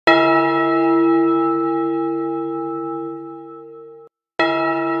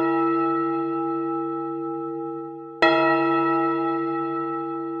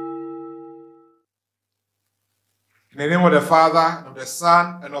In the name of the Father, and of the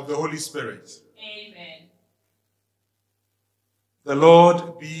Son, and of the Holy Spirit. Amen. The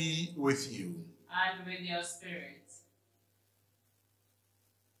Lord be with you. And with your spirit.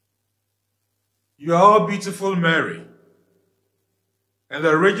 You are all beautiful, Mary, and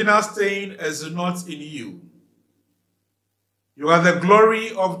the original stain is not in you. You are the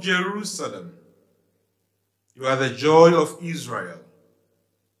glory of Jerusalem. You are the joy of Israel.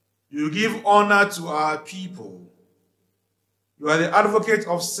 You give honor to our people. You are the advocate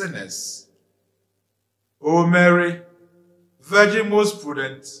of sinners. O Mary, Virgin most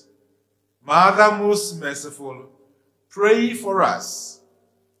prudent, Mother most merciful, pray for us,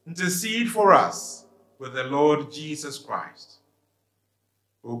 intercede for us with the Lord Jesus Christ.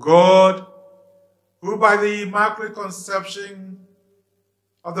 O God, who by the Immaculate Conception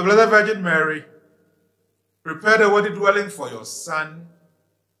of the Blessed Virgin Mary prepared a worthy dwelling for your Son,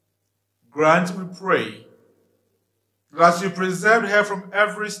 grant, we pray, that as you preserved her from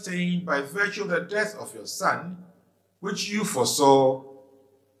every stain by virtue of the death of your Son, which you foresaw,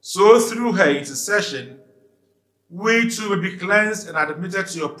 so through her intercession, we too may be cleansed and admitted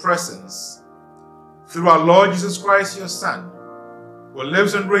to your presence. Through our Lord Jesus Christ, your Son, who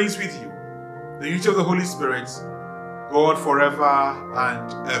lives and reigns with you, the unity of the Holy Spirit, God forever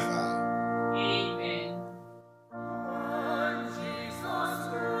and ever. Amen.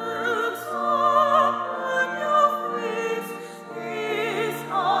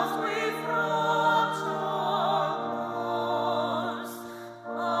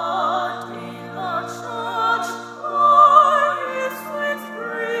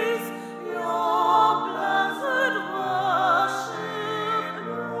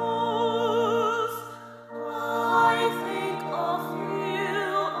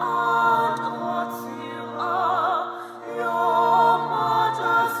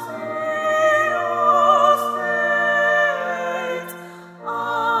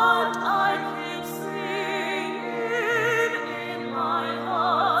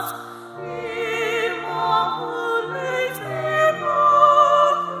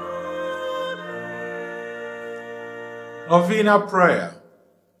 Novena prayer.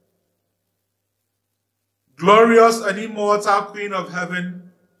 Glorious and immortal Queen of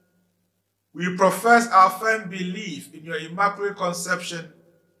Heaven, we profess our firm belief in your Immaculate Conception,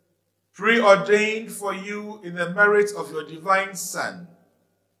 preordained for you in the merit of your divine Son.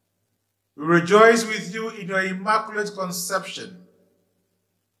 We rejoice with you in your Immaculate Conception.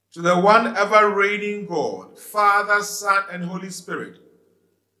 To the one ever-reigning God, Father, Son, and Holy Spirit,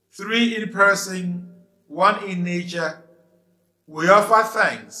 three in person, one in nature, we offer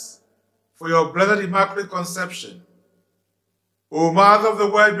thanks for your blessed Immaculate Conception. O Mother of the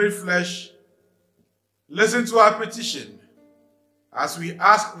Word made flesh, listen to our petition as we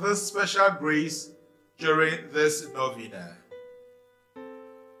ask this special grace during this novena.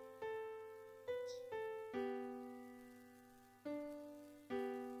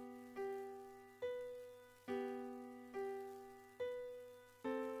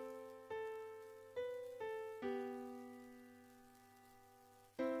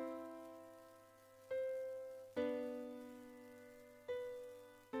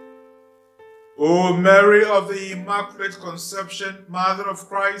 O Mary of the Immaculate Conception, Mother of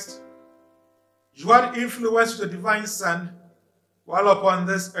Christ, you had influence with the divine Son while upon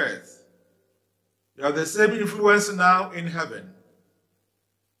this earth. You have the same influence now in heaven.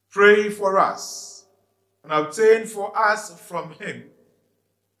 Pray for us and obtain for us from him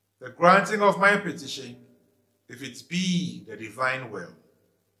the granting of my petition, if it be the divine will.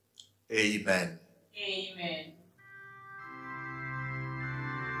 Amen. Amen.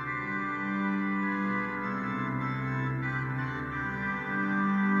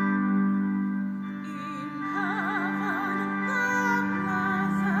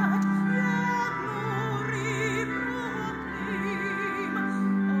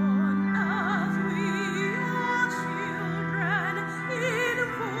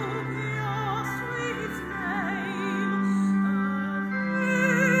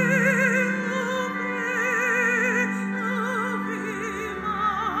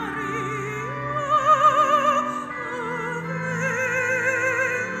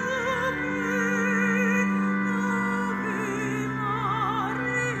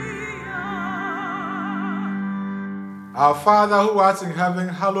 Our Father who art in heaven,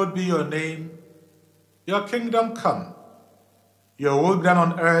 hallowed be your name. Your kingdom come. Your will be done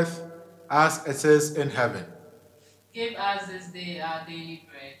on earth as it is in heaven. Give us this day our daily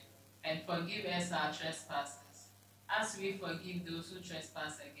bread, and forgive us our trespasses, as we forgive those who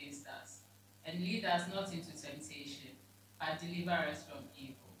trespass against us. And lead us not into temptation, but deliver us from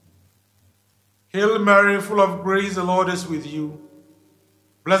evil. Hail Mary, full of grace, the Lord is with you.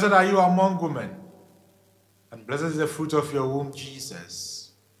 Blessed are you among women, and blessed is the fruit of your womb,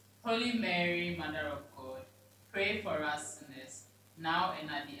 Jesus. Holy Mary, Mother of God, pray for us sinners, now and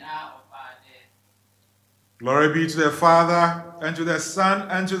at the hour of our death. Glory be to the Father, and to the Son,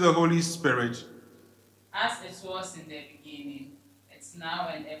 and to the Holy Spirit. As it was in the beginning, it's now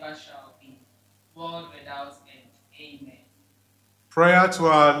and ever shall be, world without end. Amen. Prayer to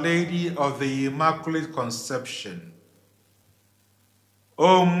Our Lady of the Immaculate Conception.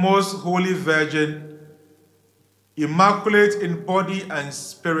 O most holy Virgin, immaculate in body and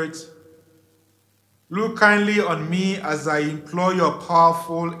spirit, look kindly on me as I implore your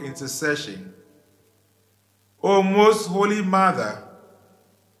powerful intercession. O most holy Mother,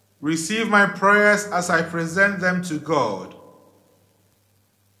 receive my prayers as I present them to God.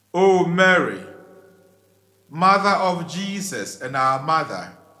 O Mary, Mother of Jesus and our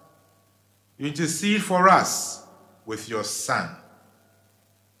Mother, you intercede for us with your Son.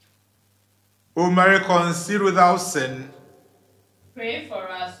 O Mary, conceived without sin, pray for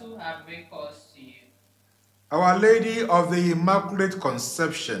us who have recourse to you. Our Lady of the Immaculate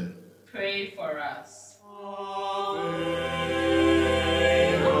Conception, Pray for us.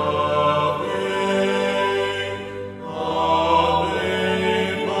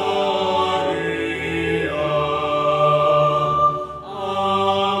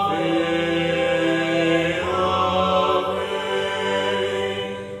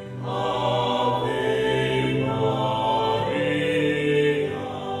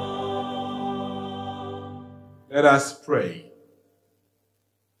 Let us pray.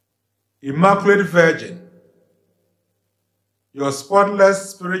 Immaculate Virgin, your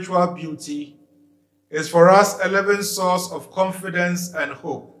spotless spiritual beauty is for us a living source of confidence and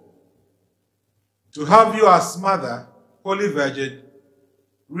hope. To have you as Mother, Holy Virgin,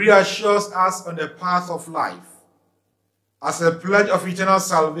 reassures us on the path of life as a pledge of eternal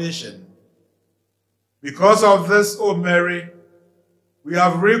salvation. Because of this, O Mary, we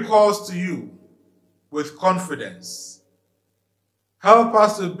have recourse to you with confidence. Help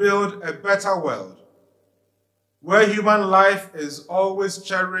us to build a better world where human life is always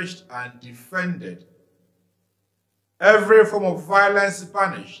cherished and defended, every form of violence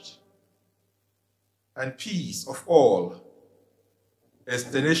banished, and peace of all is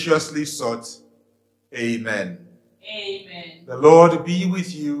tenaciously sought. Amen. Amen. The Lord be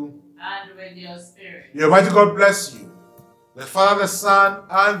with you. And with your spirit. The Almighty God bless you, the Father, the Son,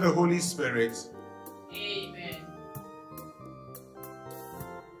 and the Holy Spirit. Amen.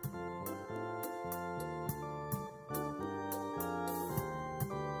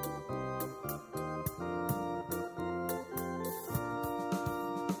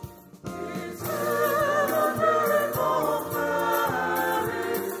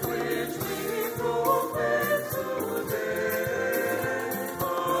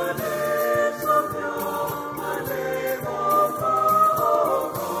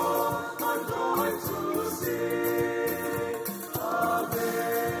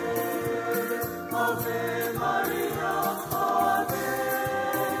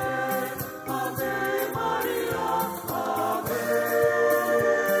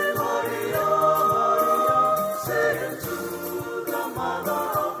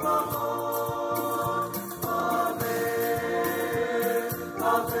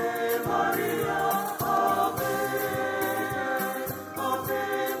 Amen.